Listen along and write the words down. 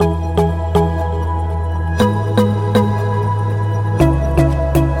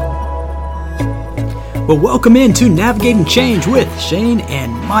Well, welcome into Navigating Change with Shane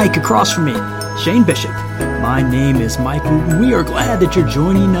and Mike across from me, Shane Bishop. My name is Mike Wooten. We are glad that you're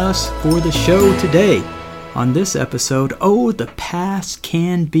joining us for the show today. On this episode, the past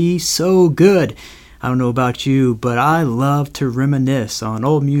can be so good. I don't know about you, but I love to reminisce on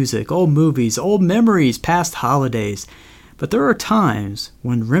old music, old movies, old memories, past holidays. But there are times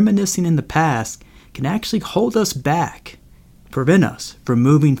when reminiscing in the past can actually hold us back, prevent us from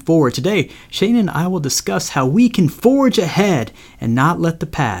moving forward. Today, Shane and I will discuss how we can forge ahead and not let the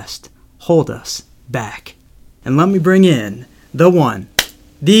past hold us back. And let me bring in the one,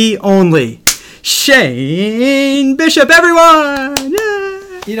 the only, Shane Bishop, everyone!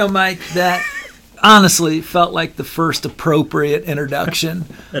 Yeah. You know, Mike, that honestly felt like the first appropriate introduction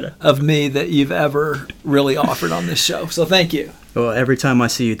of me that you've ever really offered on this show. So thank you. Well, every time I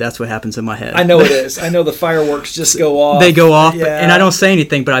see you, that's what happens in my head. I know it is. I know the fireworks just go off. They go off, yeah. and I don't say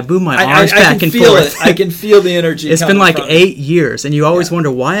anything, but I move my arms back and forth. I can feel the energy. It's been like 8 years, and you always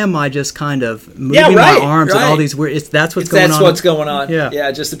wonder, why am I just kind of moving my arms and all these weird... That's what's going on. That's what's going on.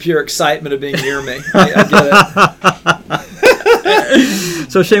 Yeah, just the pure excitement of being near me. I get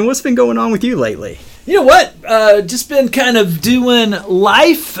it. So, Shane, what's been going on with you lately? You know what? Just been kind of doing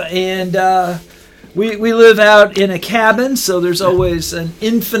life, and we live out in a cabin, so there's always an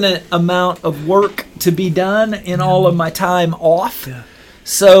infinite amount of work to be done in all of my time off. Yeah.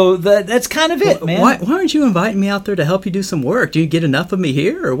 So that's kind of it, man. Why aren't you inviting me out there to help you do some work? Do you get enough of me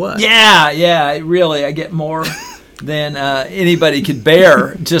here, or what? Yeah, really. I get more than anybody could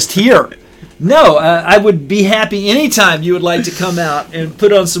bear just here. No, I would be happy anytime you would like to come out and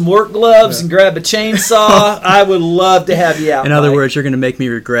put on some work gloves and grab a chainsaw. I would love to have you out. In other words, you're going to make me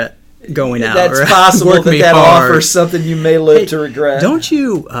regret going out. That's possible that offers something you may live to regret. Don't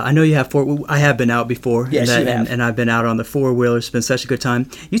you? I know you have I have been out before. Yes, you have. And I've been out on the four-wheelers. It's been such a good time.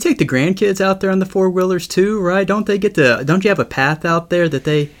 You take the grandkids out there on the four-wheelers too, right? Don't you have a path out there that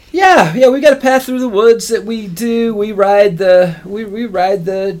they... Yeah, we got a path through the woods that we do. We ride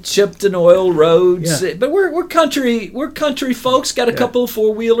the chipped and oil roads. Yeah. But we're country folks. Got a couple of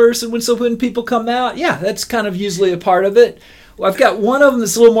four-wheelers, and when people come out, that's kind of usually a part of it. Well, I've got one of them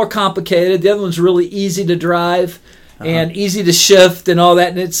that's a little more complicated. The other one's really easy to drive and easy to shift and all that.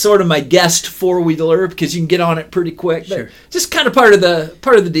 And it's sort of my guest four-wheeler because you can get on it pretty quick. Sure. But just kind of part of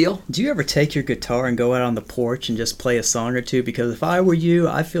the deal. Do you ever take your guitar and go out on the porch and just play a song or two? Because if I were you,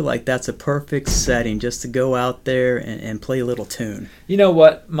 I feel like that's a perfect setting just to go out there and play a little tune. You know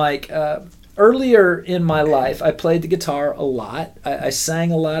what, Mike? Earlier in my life, I played the guitar a lot. I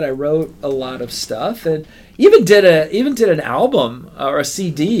sang a lot. I wrote a lot of stuff, and even did an album or a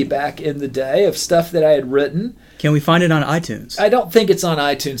CD back in the day of stuff that I had written. Can we find it on iTunes? I don't think it's on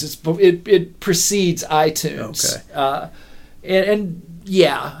iTunes. It precedes iTunes. Okay.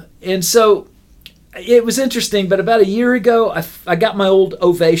 And so it was interesting. But about a year ago, I got my old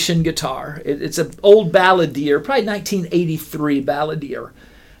Ovation guitar. It's an old Balladeer, probably 1983 Balladeer.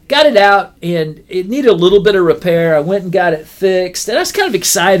 Got it out, and it needed a little bit of repair. I went and got it fixed, and I was kind of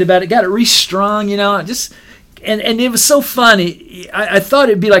excited about it. Got it restrung, and it was so funny. I thought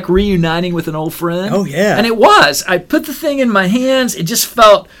it'd be like reuniting with an old friend. Oh, yeah. And it was. I put the thing in my hands. It just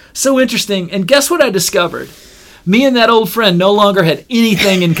felt so interesting. And guess what I discovered? Me and that old friend no longer had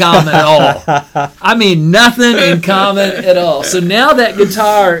anything in common at all. I mean, nothing in common at all. So now that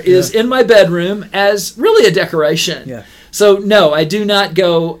guitar is in my bedroom as really a decoration. Yeah. So, no, I do not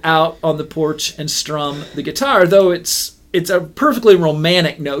go out on the porch and strum the guitar, though it's a perfectly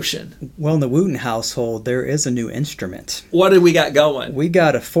romantic notion. Well, in the Wooten household, there is a new instrument. What do we got going? We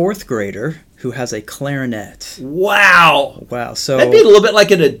got a fourth grader who has a clarinet. Wow. So that'd be a little bit like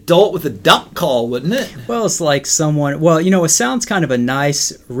an adult with a duck call, wouldn't it? Well, it's like someone... Well, it sounds kind of a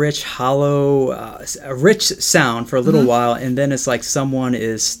nice, rich, hollow, a rich sound for a little while, and then it's like someone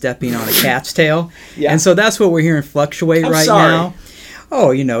is stepping on a cat's tail. Yeah. And so that's what we're hearing fluctuate now.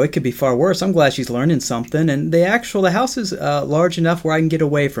 Oh, it could be far worse. I'm glad she's learning something. And the house is large enough where I can get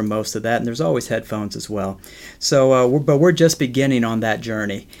away from most of that. And there's always headphones as well. So, we're just beginning on that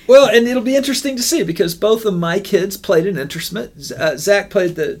journey. Well, and it'll be interesting to see because both of my kids played an instrument. Zach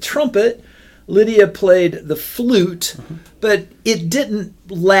played the trumpet. Lydia played the flute. But it didn't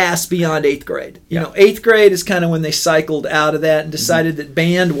last beyond 8th grade. You know, 8th grade is kind of when they cycled out of that and decided that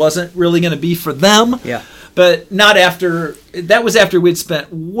band wasn't really going to be for them. Yeah. But not after that was after we'd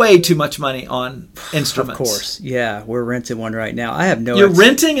spent way too much money on instruments. Of course. Yeah, we're renting one right now. I have no You're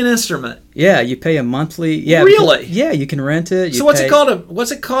renting an instrument? Yeah, you pay a monthly. Yeah, really? Yeah, you can rent it. So what's it called?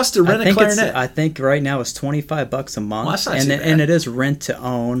 What's it cost to rent a clarinet? I think right now it's $25 a month. Well, that's not too bad. And it is rent to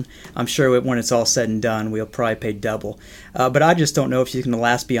own. I'm sure when it's all said and done, we'll probably pay double. But I just don't know if it's going to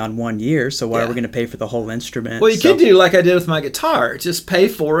last beyond 1 year. So why are we going to pay for the whole instrument? Well, you could do like I did with my guitar. Just pay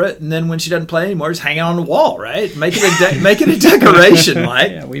for it, and then when she doesn't play anymore, just hang it on the wall, right? Make it a decoration,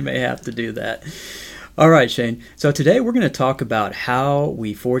 Mike. Yeah, we may have to do that. All right, Shane. So today we're going to talk about how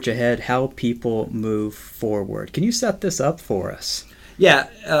we forge ahead, how people move forward. Can you set this up for us? Yeah.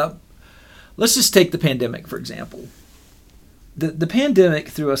 Let's just take the pandemic, for example. The pandemic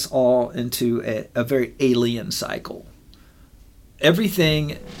threw us all into a very alien cycle.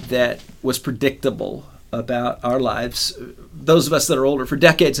 Everything that was predictable about our lives, those of us that are older, for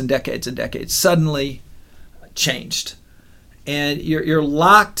decades and decades and decades, suddenly changed. And you're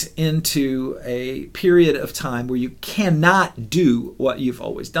locked into a period of time where you cannot do what you've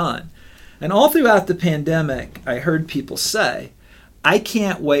always done. And all throughout the pandemic, I heard people say, I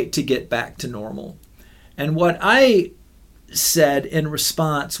can't wait to get back to normal. And what I said in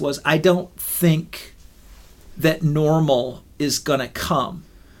response was, I don't think that normal is going to come,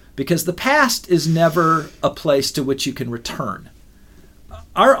 because the past is never a place to which you can return.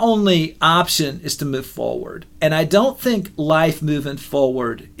 Our only option is to move forward. And I don't think life moving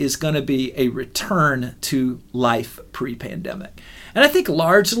forward is going to be a return to life pre-pandemic. And I think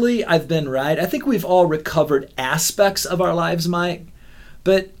largely I've been right. I think we've all recovered aspects of our lives, Mike.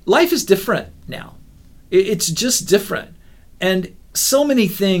 But life is different now. It's just different. And so many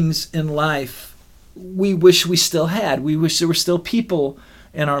things in life we wish we still had. We wish there were still people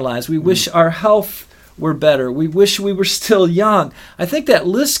in our lives. We wish our health were better. We wish we were still young. I think that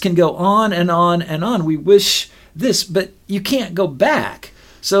list can go on and on and on. We wish this, but you can't go back.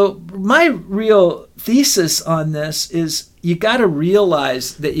 So my real thesis on this is you got to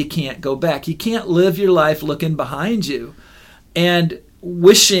realize that you can't go back. You can't live your life looking behind you and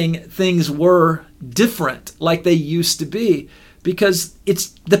wishing things were different like they used to be, because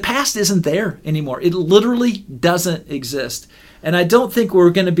the past isn't there anymore. It literally doesn't exist. And I don't think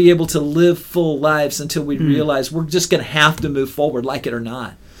we're going to be able to live full lives until we realize we're just going to have to move forward, like it or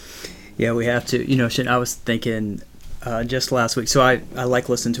not. Yeah, we have to. You know, Shin, I was thinking just last week. So I like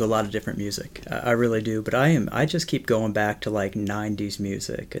listening to a lot of different music. I really do. But I just keep going back to like 90s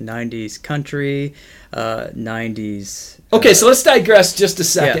music, 90s country, 90s. Okay, so let's digress just a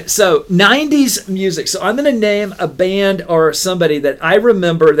second. Yeah. So 90s music. So I'm going to name a band or somebody that I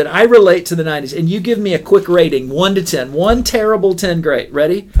remember that I relate to the 90s. And you give me a quick rating, 1 to 10. 1 terrible, 10 great.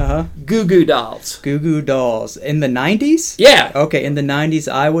 Ready? Uh-huh. Goo Goo Dolls. Goo Goo Dolls. In the 90s? Yeah. Okay, in the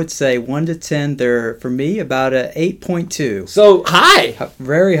 90s, I would say 1 to 10. They're, for me, about a 8.2. So high.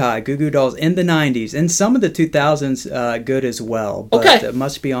 Very high. Goo Goo Dolls in the 90s. And some of the 2000s good as well. But okay. It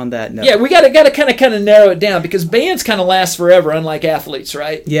must be on that note. Yeah, we got to kind of narrow it down, because bands kind of last forever, unlike athletes,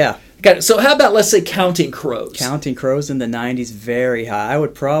 right? Yeah. So how about, let's say, Counting Crows? Counting Crows in the 90s, very high. I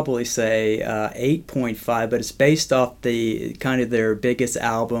would probably say 8.5, but it's based off the kind of their biggest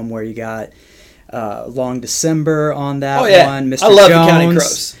album, where you got Long December on that one. Mr. I love Jones. The Counting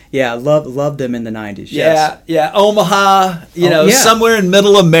Crows. Yeah, loved them in the 90s. Yes. Yeah. Omaha, somewhere in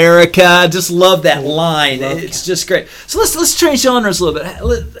middle America. I just love that line. It's just great. So let's change genres a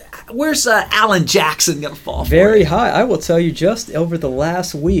little bit. Where's Alan Jackson going to fall for? Very high. I will tell you, just over the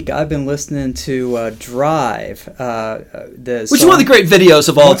last week, I've been listening to Drive. Which is one of the great videos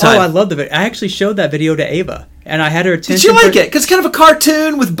of all time. Oh, I love the video. I actually showed that video to Ava, and I had her attention. Did you like it? Because it's kind of a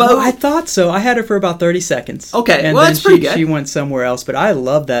cartoon with both. Well, I thought so. I had her for about 30 seconds. Okay, and well, then that's pretty good. She went somewhere else, but I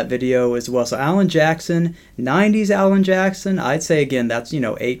love that video as well. So Alan Jackson, 90s Alan Jackson, I'd say, again, that's,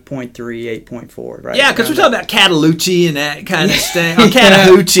 8.3, 8.4, right? Yeah, because we're talking about Catalucci and that kind of thing. Oh,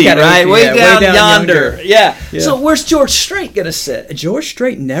 Chattahoochee, right? Way down yonder. Yeah. So where's George Strait going to sit? George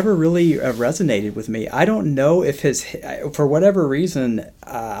Strait never really resonated with me. I don't know if for whatever reason,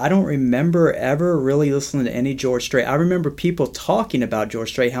 I don't remember ever really listening to any George Strait. I remember people talking about George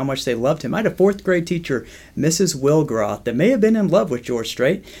Strait, how much they loved him. I had a fourth grade teacher, Mrs. Wilgroth, that may have been in love with George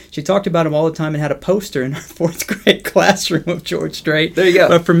Strait. She talked about him all the time and had a poster in her fourth grade classroom of George Strait. There you go.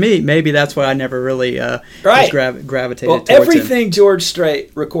 But for me, maybe that's why I never really gravitated towards everything him. George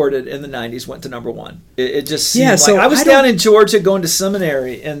Strait recorded in the 90s went to number one. It just seemed so I was down in Georgia going to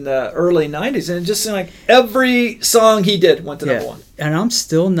seminary in the early 90s, and it just seemed like every song he did went to number one. And I'm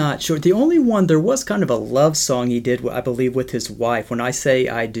still not sure. The only one, there was kind of a love song he did, I believe, with his wife. When I said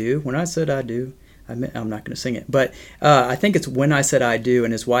I do, I'm not going to sing it, but I think it's When I Said I Do,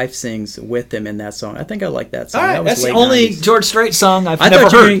 and his wife sings with him in that song. I think I like that song. All right, that was that's the late only 90s. George Strait song I've never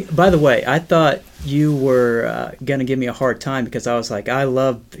heard. By the way, I thought you were going to give me a hard time because I was like, I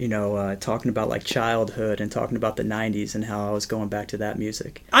love, talking about like childhood and talking about the 90s and how I was going back to that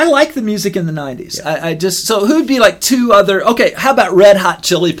music. I like the music in the 90s. Yeah. So who'd be like two other, okay, how about Red Hot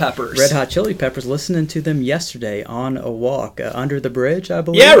Chili Peppers? Red Hot Chili Peppers, listening to them yesterday on a walk under the bridge, I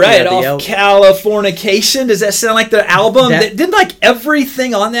believe. Yeah, right, off Californication. Does that sound like the album? Didn't like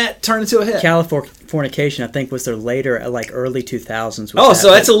everything on that turn into a hit? Californication, I think, was their later, like early 2000s. Oh,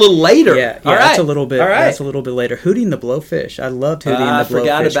 so that's a little later. Yeah, all right. That's a little bit. All right. That's a little bit later. Hootie and the Blowfish. I loved Hootie and the Blowfish. I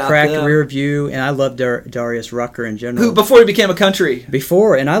forgot about Cracked them. Rear View, and I loved Darius Rucker in general. Who before he became a country?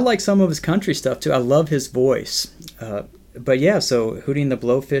 Before, and I like some of his country stuff too. I love his voice. But yeah, so Hootie and the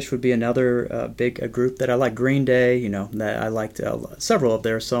Blowfish would be another big group that I like. Green Day, that I liked several of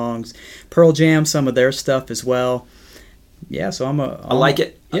their songs. Pearl Jam, some of their stuff as well. Yeah, so I like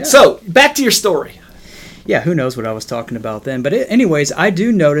it. Yeah. So back to your story. Yeah, who knows what I was talking about then. But anyways, I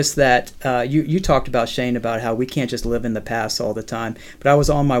do notice that you talked about, Shane, about how we can't just live in the past all the time. But I was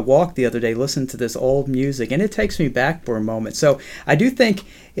on my walk the other day listening to this old music, and it takes me back for a moment. So I do think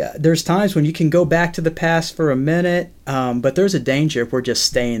there's times when you can go back to the past for a minute, but there's a danger if we're just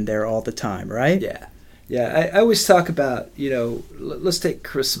staying there all the time, right? Yeah. Yeah, I always talk about, let's take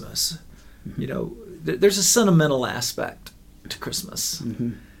Christmas. Mm-hmm. There's a sentimental aspect to Christmas.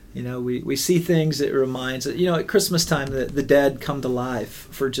 Mm-hmm. We see things that reminds us, at Christmas time, the dead come to life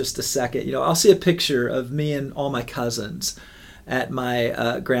for just a second. I'll see a picture of me and all my cousins at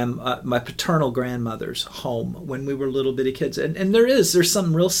my my paternal grandmother's home when we were little bitty kids. And there's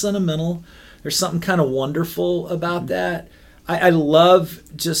something real sentimental. There's something kind of wonderful about that. I love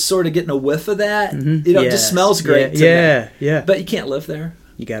just sort of getting a whiff of that. Mm-hmm. It just smells great to me. Yeah. But you can't live there.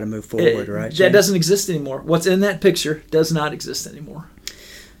 You got to move forward, right? That doesn't exist anymore. What's in that picture does not exist anymore.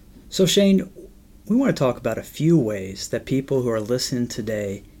 So, Shane, we want to talk about a few ways that people who are listening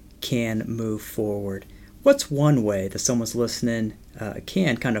today can move forward. What's one way that someone's listening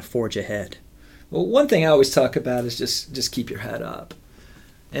can kind of forge ahead? Well, one thing I always talk about is just keep your head up.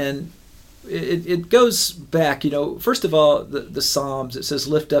 And it goes back, first of all, the Psalms, it says,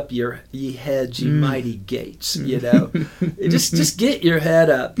 lift up ye heads, ye mighty gates, just get your head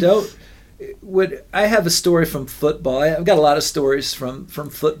up. I have a story from football. I've got a lot of stories from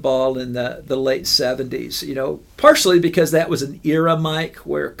football in the late 70s, partially because that was an era, Mike,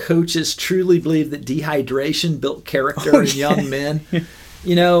 where coaches truly believed that dehydration built character in young men.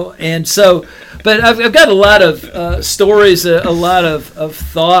 And so, but I've got a lot of stories, a lot of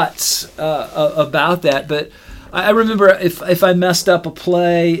thoughts about that. But I remember if I messed up a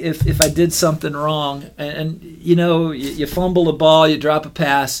play, if I did something wrong, and you fumble a ball, you drop a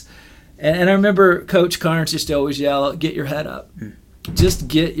pass. And I remember Coach Carnes used to always yell, "Get your head up. Just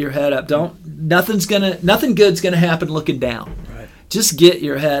get your head up. Nothing good's gonna happen looking down. Right. Just get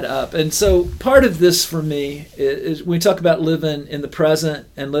your head up." And so part of this for me is when we talk about living in the present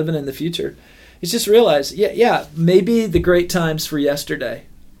and living in the future, is just realize, maybe the great times for yesterday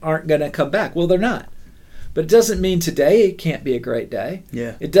aren't gonna come back. Well, they're not. But it doesn't mean today can't be a great day.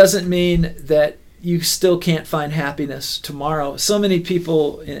 Yeah. It doesn't mean that you still can't find happiness tomorrow. So many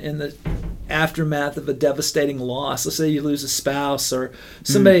people in the aftermath of a devastating loss, let's say you lose a spouse or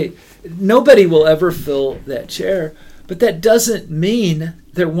somebody, nobody will ever fill that chair, but that doesn't mean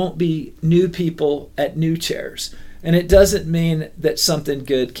there won't be new people at new chairs. And it doesn't mean that something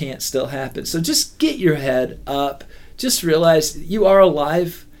good can't still happen. So just get your head up. Just realize you are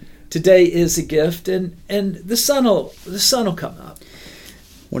alive. Today is a gift, and the sun will come up.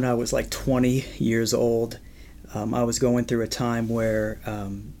 When I was like 20 years old, I was going through a time where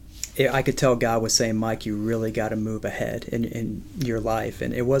I could tell God was saying, Mike, you really got to move ahead in your life.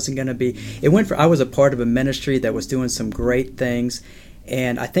 And it wasn't going to be, I was a part of a ministry that was doing some great things.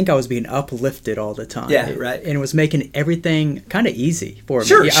 And I think I was being uplifted all the time. Yeah, right. And it was making everything kind of easy for me.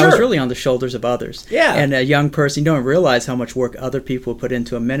 Sure. I was really on the shoulders of others. Yeah. And a young person, you don't realize how much work other people put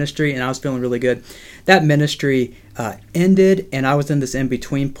into a ministry, and I was feeling really good. That ministry ended, and I was in this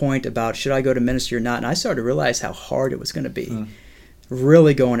in-between point about should I go to ministry or not, and I started to realize how hard it was going to be.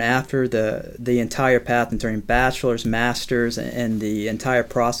 Really going after the entire path and turning bachelor's, master's, and the entire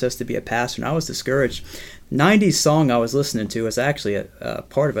process to be a pastor, and I was discouraged. 90s song I was listening to was actually a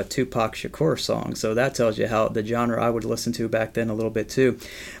part of a Tupac Shakur song, so that tells you how the genre I would listen to back then a little bit too.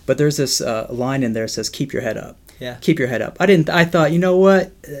 But there's this line in there that says, keep your head up. Yeah. Keep your head up. I thought, you know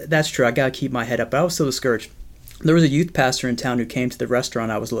what? That's true. I got to keep my head up. But I was so discouraged. There was a youth pastor in town who came to the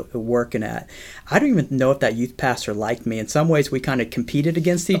restaurant I was working at. I don't even know if that youth pastor liked me. In some ways, we kind of competed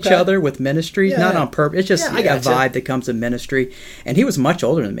against each other with ministry, not on purpose. It's just a vibe that comes in ministry. And he was much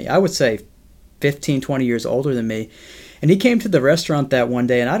older than me. I would say 15, 20 years older than me. And he came to the restaurant that one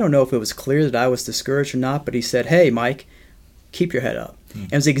day, and I don't know if it was clear that I was discouraged or not, but he said, "Hey, Mike, keep your head up."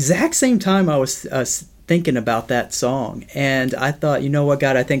 And it was the exact same time I was thinking about that song, and I thought, you know what,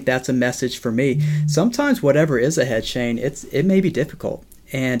 God, I think that's a message for me. Sometimes whatever is ahead, Shane, it may be difficult,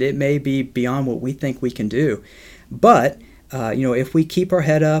 and it may be beyond what we think we can do, but if we keep our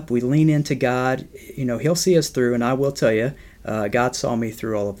head up, we lean into God, He'll see us through. And I will tell you, God saw me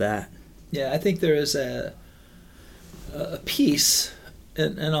through all of that. Yeah, I think there is a peace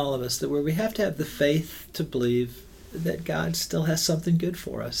in all of us that where we have to have the faith to believe that God still has something good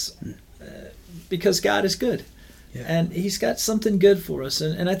for us. Because God is good, and He's got something good for us,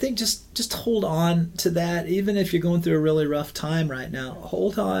 and I think just hold on to that. Even if you're going through a really rough time right now,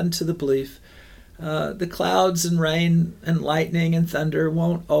 hold on to the belief. The clouds and rain and lightning and thunder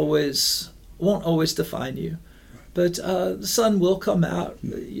won't always define you, but the sun will come out.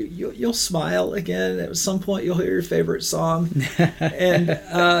 You'll smile again at some point. You'll hear your favorite song, and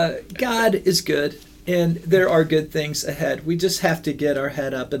God is good. And there are good things ahead. We just have to get our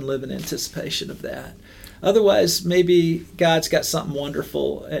head up and live in anticipation of that. Otherwise, maybe God's got something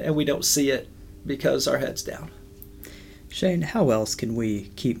wonderful and we don't see it because our head's down. Shane, how else can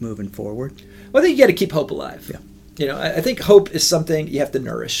we keep moving forward? Well, I think you got to keep hope alive. Yeah. I think hope is something you have to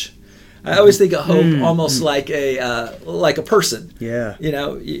nourish. I always think of hope almost like a person. Yeah.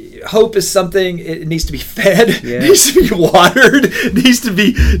 Hope is something, it needs to be fed, yeah. It needs to be watered, it needs to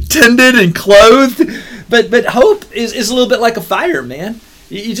be tended and clothed. But hope is a little bit like a fire, man.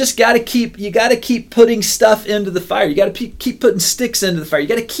 You just got to keep putting stuff into the fire. You got to keep putting sticks into the fire. You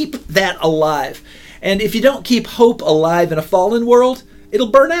got to keep that alive. And if you don't keep hope alive in a fallen world, it'll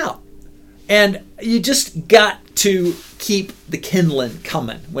burn out. And you just got to keep the kindling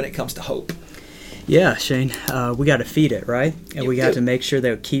coming when it comes to hope. Yeah, Shane, we got to feed it, right? And we got to make sure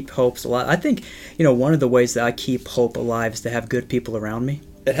that we keep hopes alive. I think, one of the ways that I keep hope alive is to have good people around me.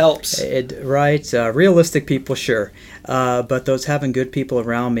 It helps. Right. Realistic people, sure. But those having good people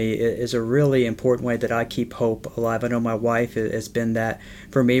around me is a really important way that I keep hope alive. I know my wife has been that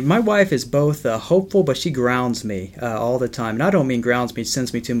for me. My wife is both hopeful, but she grounds me all the time. And I don't mean grounds me,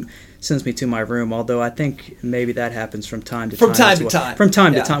 sends me to my room, although I think maybe that happens from time to time. From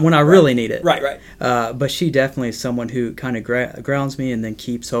time to time when I really need it. Right. But she definitely is someone who kind of grounds me and then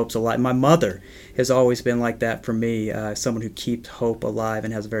keeps hopes alive. My mother has always been like that for me, someone who keeps hope alive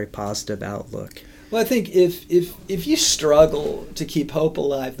and has a very positive outlook. Well, I think if you struggle to keep hope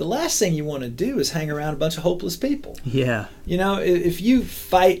alive, the last thing you want to do is hang around a bunch of hopeless people. Yeah. If you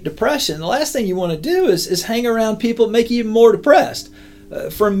fight depression, the last thing you want to do is hang around people that make you even more depressed.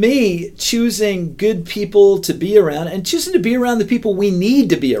 For me, choosing good people to be around and choosing to be around the people we need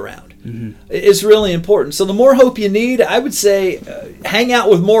to be around is really important. So the more hope you need, I would say hang out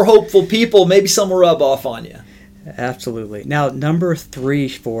with more hopeful people. Maybe some will rub off on you. Absolutely. Now, number 3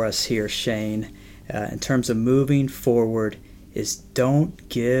 for us here, Shane, in terms of moving forward, is don't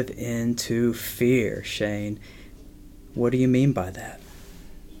give in to fear, Shane. What do you mean by that?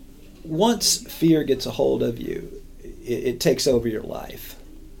 Once fear gets a hold of you, it takes over your life.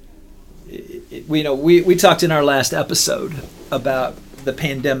 We talked in our last episode about the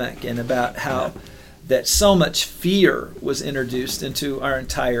pandemic and about how that so much fear was introduced into our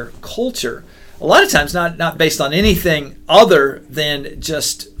entire culture. A lot of times not based on anything other than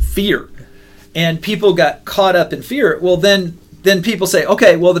just fear. And people got caught up in fear. Well, then people say,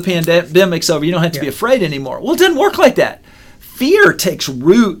 okay, well, the pandemic's over. You don't have to be afraid anymore. Well, it doesn't work like that. Fear takes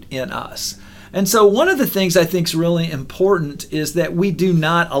root in us. And so one of the things I think is really important is that we do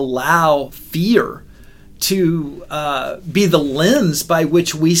not allow fear to be the lens by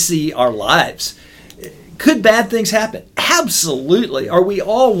which we see our lives. Could bad things happen? Absolutely. Are we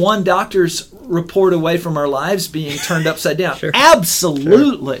all one doctor's report away from our lives being turned upside down? Sure.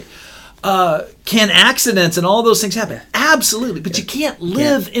 Absolutely. Sure. Can accidents and all those things happen? Absolutely. But you can't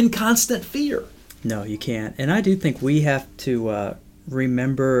live in constant fear. No, you can't. And I do think we have to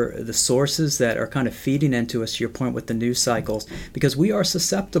remember the sources that are kind of feeding into us, to your point with the news cycles, because we are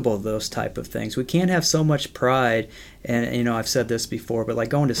susceptible to those type of things. We can't have so much pride, and I've said this before, but like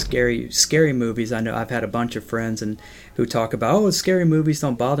going to scary movies, I know I've had a bunch of friends who talk about, scary movies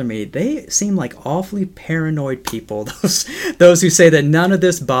don't bother me. They seem like awfully paranoid people, those who say that none of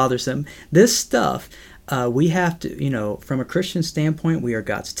this bothers them. This stuff, we have to, from a Christian standpoint, we are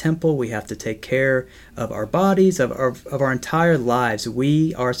God's temple. We have to take care of our bodies, of our entire lives.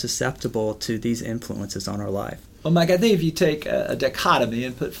 We are susceptible to these influences on our life. Well, Mike, I think if you take a dichotomy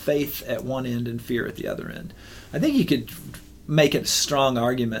and put faith at one end and fear at the other end, I think you could make a strong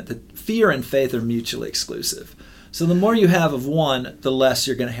argument that fear and faith are mutually exclusive. So the more you have of one, the less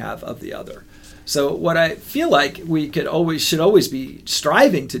you're going to have of the other. So what I feel like we should always be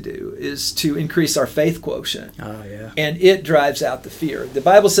striving to do is to increase our faith quotient. Oh, yeah. And it drives out the fear. The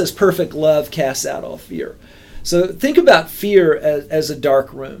Bible says perfect love casts out all fear. So think about fear as a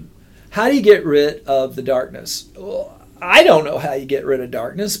dark room. How do you get rid of the darkness? Well, I don't know how you get rid of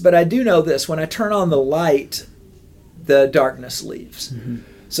darkness, but I do know this. When I turn on the light, the darkness leaves. Mm-hmm.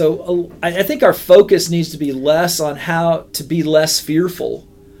 So I think our focus needs to be less on how to be less fearful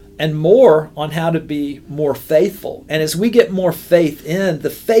and more on how to be more faithful. And as we get more faith in, the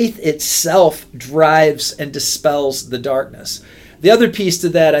faith itself drives and dispels the darkness. The other piece to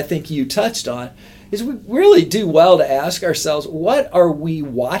that I think you touched on is we really do well to ask ourselves, what are we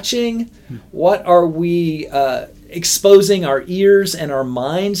watching? What are we exposing our ears and our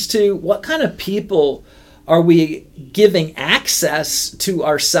minds to? What kind of people are we giving access to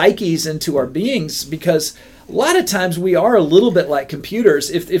our psyches and to our beings? Because a lot of times we are a little bit like computers.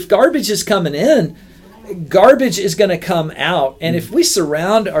 If garbage is coming in, garbage is going to come out. And if we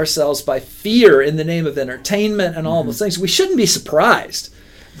surround ourselves by fear in the name of entertainment and all those things, we shouldn't be surprised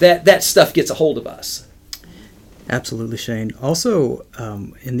that that stuff gets a hold of us. Absolutely, Shane. Also,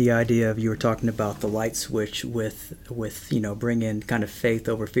 in the idea of you were talking about the light switch with bring in kind of faith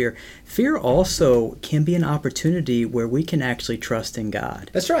over fear. Fear also can be an opportunity where we can actually trust in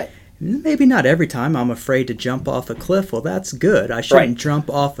God. That's right. Maybe not every time I'm afraid to jump off a cliff. Well, that's good. I shouldn't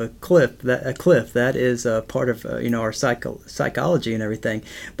jump off a cliff. That is a part of our psychology and everything.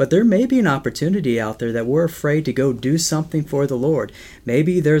 But there may be an opportunity out there that we're afraid to go do something for the Lord.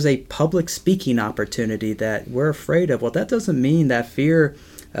 Maybe there's a public speaking opportunity that we're afraid of. Well, that doesn't mean that fear.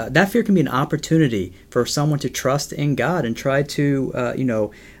 That fear can be an opportunity for someone to trust in God and try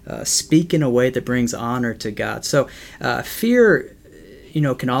to speak in a way that brings honor to God. So fear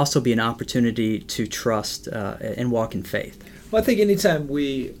can also be an opportunity to trust and walk in faith. Well, I think anytime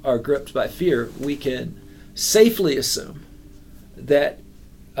we are gripped by fear, we can safely assume that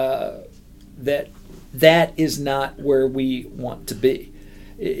that is not where we want to be.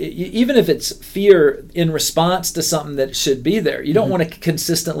 Even if it's fear in response to something that should be there, you don't want to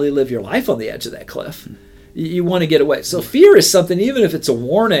consistently live your life on the edge of that cliff. You want to get away. So fear is something, even if it's a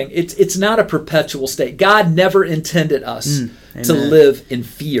warning, it's not a perpetual state. God never intended us to live in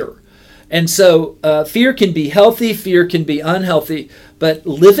fear. And so fear can be healthy, fear can be unhealthy, but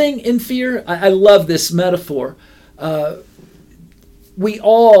living in fear, I love this metaphor. We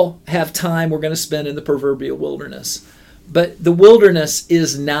all have time we're going to spend in the proverbial wilderness, but the wilderness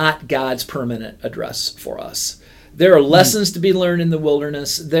is not God's permanent address for us. There are lessons to be learned in the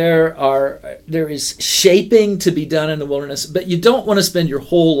wilderness. There is shaping to be done in the wilderness, but you don't want to spend your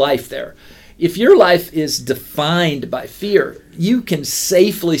whole life there. If your life is defined by fear, you can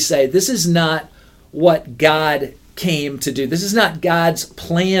safely say, this is not what God came to do. This is not God's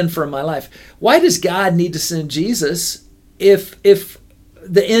plan for my life. Why does God need to send Jesus if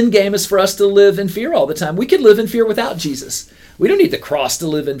the end game is for us to live in fear all the time? We could live in fear without Jesus. We don't need the cross to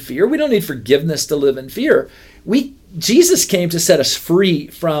live in fear. We don't need forgiveness to live in fear. Jesus came to set us free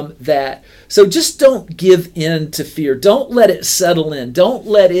from that. So just don't give in to fear. Don't let it settle in. Don't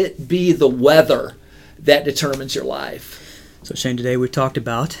let it be the weather that determines your life. So Shane, today we talked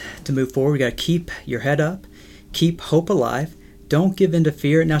about to move forward, we got to keep your head up, keep hope alive, don't give in to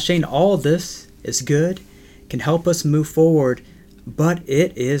fear. Now Shane, all of this is good, can help us move forward, but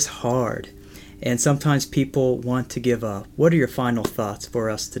it is hard. And sometimes people want to give up. What are your final thoughts for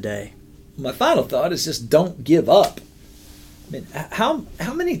us today? My final thought is just don't give up. I mean,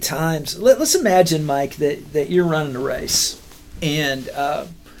 how many times, let's imagine, Mike, that you're running a race and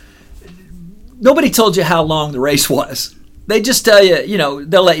nobody told you how long the race was. They just tell you,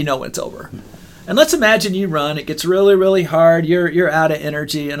 they'll let you know when it's over. And let's imagine you run, it gets really, really hard, you're out of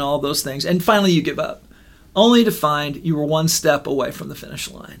energy and all those things, and finally you give up, only to find you were one step away from the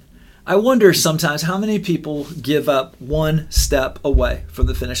finish line. I wonder sometimes how many people give up one step away from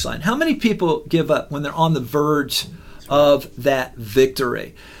the finish line. How many people give up when they're on the verge of that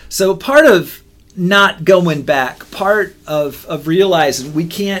victory? So part of not going back, part of realizing we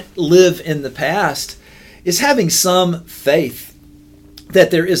can't live in the past is having some faith that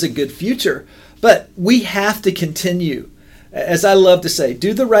there is a good future. But we have to continue. As I love to say,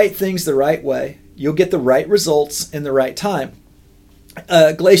 do the right things the right way. You'll get the right results in the right time.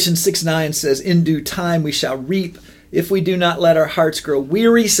 Galatians 6:9 says, in due time we shall reap if we do not let our hearts grow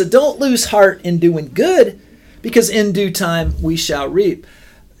weary. So don't lose heart in doing good, because in due time we shall reap.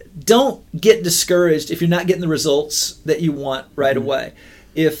 don't get discouraged if you're not getting the results that you want right away.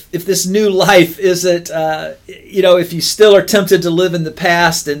 If this new life isn't, if you still are tempted to live in the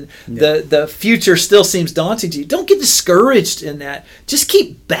past and the future still seems daunting to you, don't get discouraged in that. Just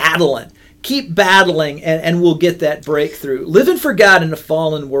keep battling. Keep battling, and we'll get that breakthrough. Living for God in a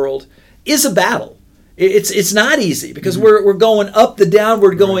fallen world is a battle. It's not easy because we're going up the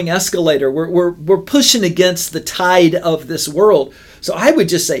downward going escalator. We're pushing against the tide of this world. So I would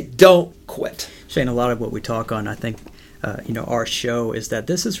just say, don't quit. Shane, a lot of what we talk on, I think, our show is that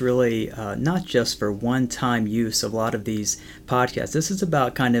this is really not just for one-time use of a lot of these podcasts. This is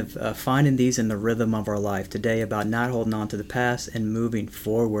about kind of finding these in the rhythm of our life today, about not holding on to the past and moving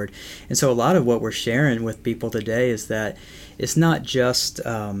forward. And so a lot of what we're sharing with people today is that it's not just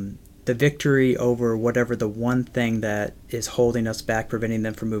the victory over whatever the one thing that is holding us back, preventing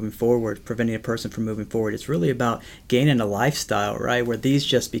them from moving forward, preventing a person from moving forward. It's really about gaining a lifestyle, right, where these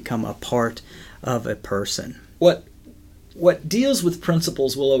just become a part of a person. What deals with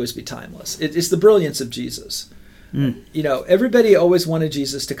principles will always be timeless. It's the brilliance of Jesus. Everybody always wanted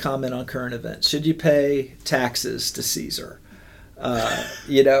Jesus to comment on current events. Should you pay taxes to Caesar?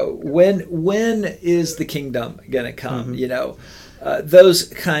 When is the kingdom going to come? Those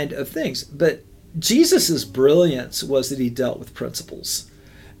kind of things. But Jesus's brilliance was that he dealt with principles,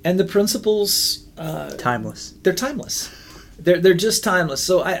 and the principles timeless. They're timeless. They're just timeless.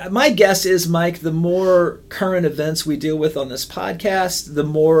 So my guess is, Mike, the more current events we deal with on this podcast, the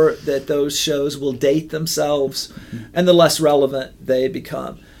more that those shows will date themselves, and the less relevant they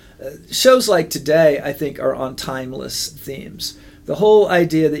become. Shows like today, I think, are on timeless themes. The whole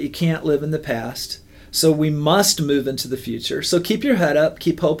idea that you can't live in the past. So we must move into the future. So keep your head up,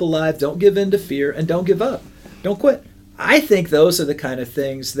 keep hope alive, don't give in to fear, and don't give up. Don't quit. I think those are the kind of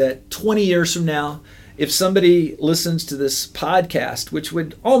things that 20 years from now, if somebody listens to this podcast, which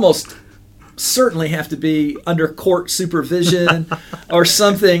would almost certainly have to be under court supervision or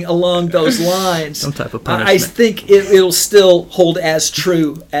something along those lines, some type of punishment, I think it'll still hold as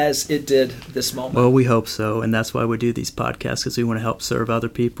true as it did this moment. Well, we hope so, and that's why we do these podcasts, because we want to help serve other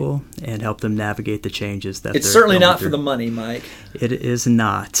people and help them navigate the changes that it's certainly not through. For the money, Mike. It is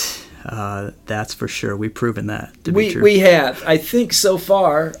not. That's for sure. We've proven that to be true. We have. I think so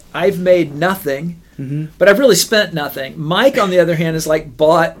far I've made nothing, but I've really spent nothing. Mike, on the other hand, has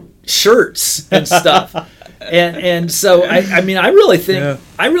bought shirts and stuff, and so I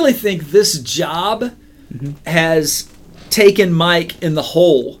really think this job has taken Mike in the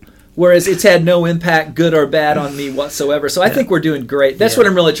hole, whereas it's had no impact, good or bad, on me whatsoever. So I think we're doing great. That's what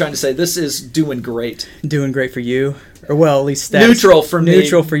I'm really trying to say. This is doing great. Doing great for you. Or, well, at least neutral for me.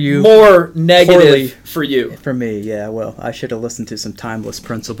 Neutral for you. More negative for you. For me, yeah. Well, I should have listened to some timeless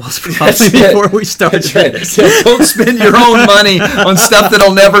principles probably before we started this. Right. Don't spend your own money on stuff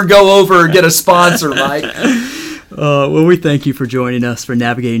that'll never go over or get a sponsor, Mike. Well, we thank you for joining us for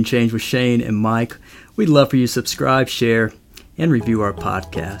Navigating Change with Shane and Mike. We'd love for you to subscribe, share, and review our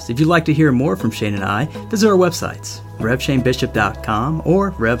podcast. If you'd like to hear more from Shane and I, visit our websites, RevShaneBishop.com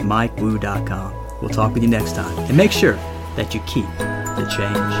or RevMikeWoo.com. We'll talk with you next time. And make sure that you keep the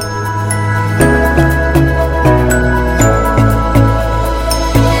change.